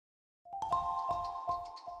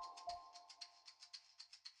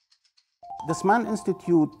Dasman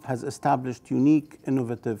Institute has established unique,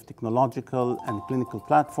 innovative technological and clinical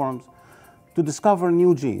platforms to discover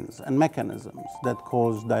new genes and mechanisms that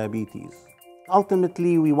cause diabetes.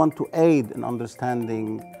 Ultimately, we want to aid in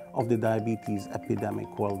understanding of the diabetes epidemic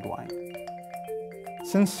worldwide.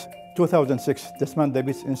 Since 2006, Dasman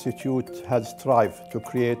Diabetes Institute has strived to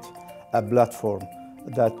create a platform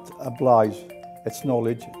that applies its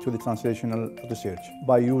knowledge to the translational research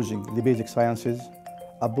by using the basic sciences,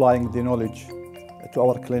 applying the knowledge to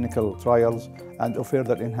our clinical trials, and to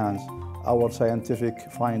further enhance our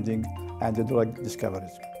scientific finding and the drug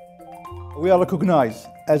discoveries. We are recognized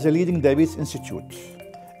as a leading diabetes institute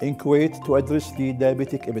in Kuwait to address the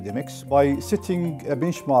diabetic epidemics by setting a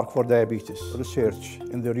benchmark for diabetes research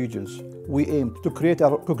in the regions. We aim to create a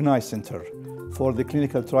recognized center for the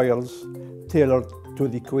clinical trials tailored to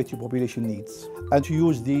the Kuwaiti population needs and to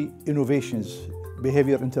use the innovations,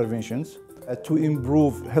 behavior interventions to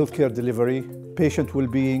improve healthcare delivery, patient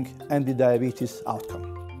well-being, and the diabetes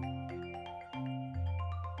outcome.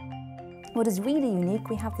 What is really unique,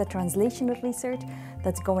 we have the translational research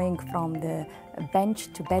that's going from the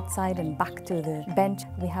bench to bedside and back to the bench.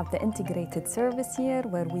 We have the integrated service here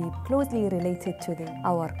where we closely related to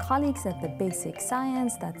our colleagues at the basic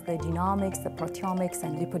science, that's the genomics, the proteomics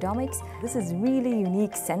and lipidomics. This is really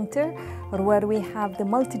unique center where we have the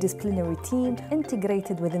multidisciplinary team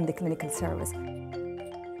integrated within the clinical service.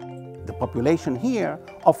 The population here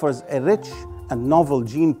offers a rich and novel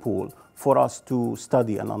gene pool for us to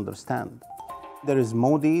study and understand. There is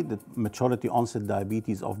MODY, the maturity onset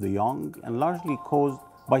diabetes of the young, and largely caused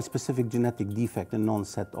by specific genetic defect in known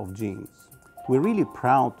set of genes. We're really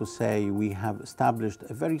proud to say we have established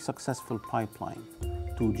a very successful pipeline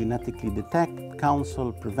to genetically detect,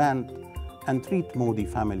 counsel, prevent, and treat MODY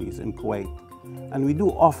families in Kuwait. And we do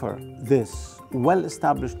offer this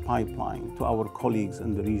well-established pipeline to our colleagues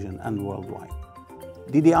in the region and worldwide.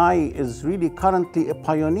 DDI is really currently a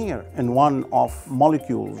pioneer in one of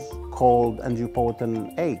molecules called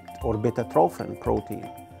angiopoietin 8 or beta-trophin protein.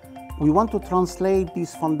 We want to translate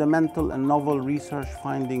these fundamental and novel research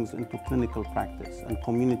findings into clinical practice and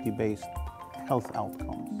community-based health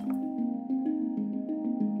outcomes.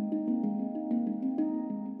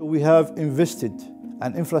 We have invested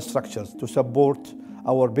in infrastructures to support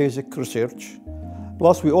our basic research.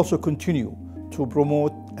 Plus, we also continue to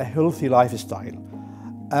promote a healthy lifestyle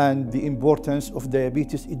and the importance of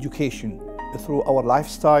diabetes education through our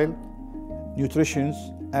lifestyle, nutrition,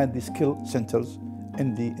 and the skill centers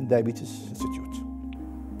in the Diabetes Institute.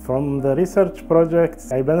 From the research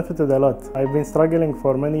projects, I benefited a lot. I've been struggling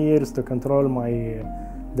for many years to control my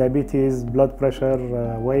diabetes, blood pressure,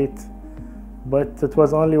 weight, but it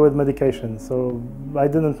was only with medication, so I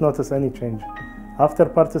didn't notice any change. After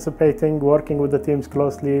participating, working with the teams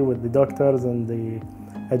closely, with the doctors and the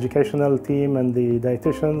educational team and the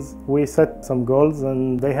dietitians, we set some goals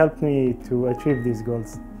and they helped me to achieve these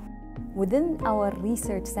goals. Within our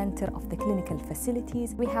research center of the clinical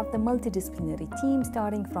facilities, we have the multidisciplinary team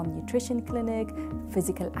starting from nutrition clinic,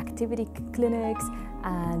 physical activity clinics,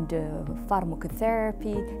 and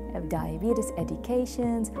pharmacotherapy, diabetes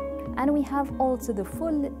educations. And we have also the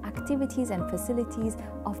full activities and facilities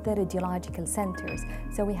of the radiological centers.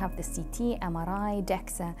 So we have the CT, MRI,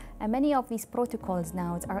 DEXA, and many of these protocols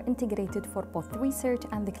now are integrated for both research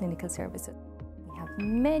and the clinical services. We have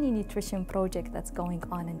many nutrition projects that's going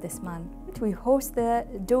on in Dasman. We host the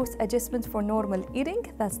dose adjustment for normal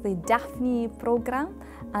eating, that's the DAPHNE program,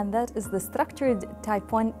 and that is the structured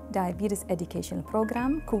type 1 diabetes education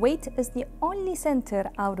program. Kuwait is the only center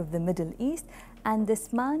out of the Middle East, and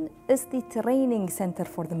Dasman is the training center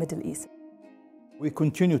for the Middle East. We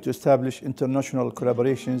continue to establish international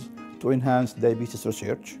collaborations to enhance diabetes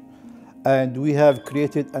research, and we have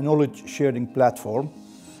created a knowledge-sharing platform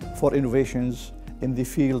for innovations in the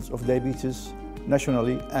fields of diabetes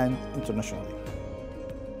nationally and internationally.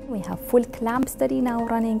 We have full clamp study now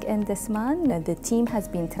running in Dasman. The team has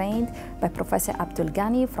been trained by Professor Abdul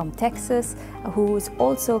Ghani from Texas, who is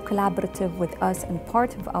also collaborative with us and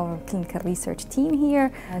part of our clinical research team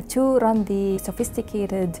here to run the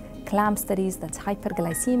sophisticated clamp studies, that's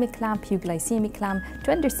hyperglycemic clamp, euglycemic clamp,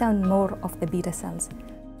 to understand more of the beta cells.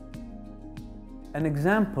 An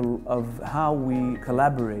example of how we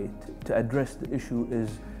collaborate to address the issue is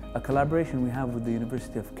a collaboration we have with the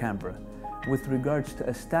University of Canberra with regards to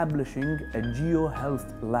establishing a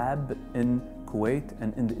GeoHealth lab in Kuwait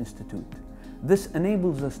and in the Institute. This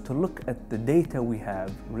enables us to look at the data we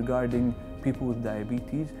have regarding people with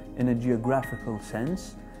diabetes in a geographical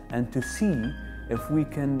sense and to see if we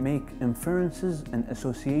can make inferences and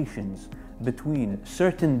associations between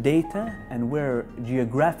certain data and where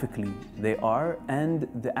geographically they are and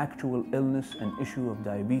the actual illness and issue of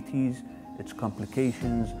diabetes, its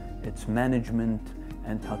complications, its management,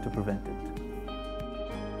 and how to prevent it.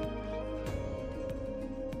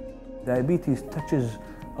 Diabetes touches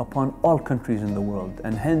upon all countries in the world,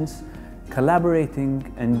 and hence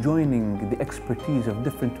collaborating and joining the expertise of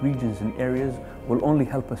different regions and areas will only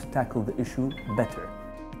help us tackle the issue better.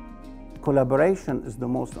 Collaboration is the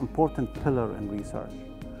most important pillar in research.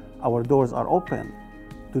 Our doors are open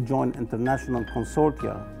to join international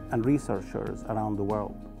consortia and researchers around the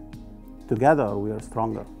world. Together we are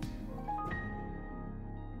stronger.